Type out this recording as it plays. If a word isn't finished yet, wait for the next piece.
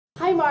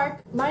Hi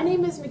Mark, my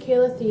name is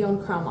Michaela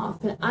Theone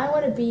Kromoff and I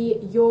want to be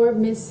your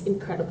Miss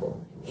Incredible.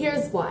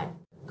 Here's why.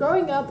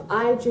 Growing up,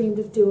 I dreamed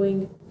of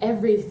doing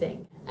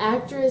everything.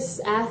 Actress,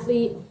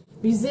 athlete,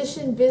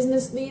 musician,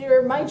 business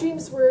leader, my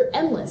dreams were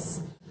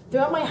endless.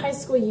 Throughout my high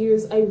school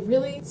years, I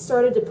really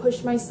started to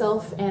push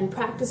myself and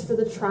practice for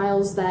the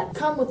trials that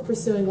come with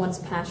pursuing one's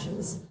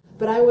passions.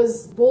 But I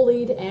was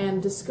bullied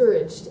and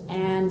discouraged,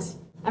 and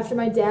after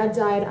my dad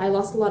died, I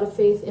lost a lot of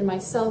faith in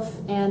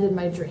myself and in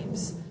my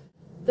dreams.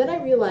 Then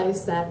I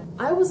realized that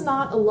I was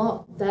not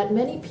alone, that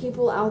many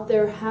people out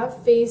there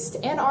have faced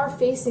and are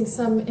facing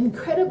some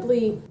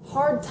incredibly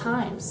hard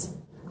times.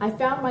 I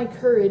found my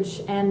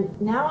courage, and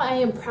now I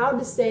am proud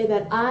to say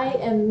that I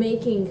am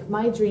making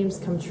my dreams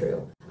come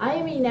true. I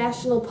am a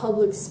national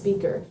public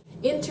speaker,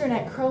 intern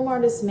at Chrome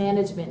Artist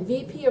Management,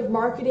 VP of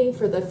Marketing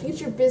for the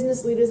Future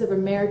Business Leaders of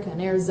America in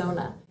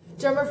Arizona,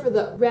 drummer for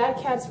the Rad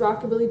Cats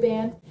Rockabilly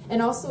Band,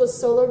 and also a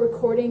solo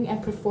recording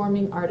and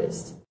performing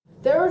artist.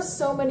 There are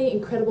so many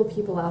incredible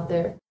people out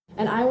there,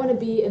 and I want to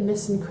be a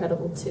Miss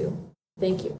Incredible too. Thank you.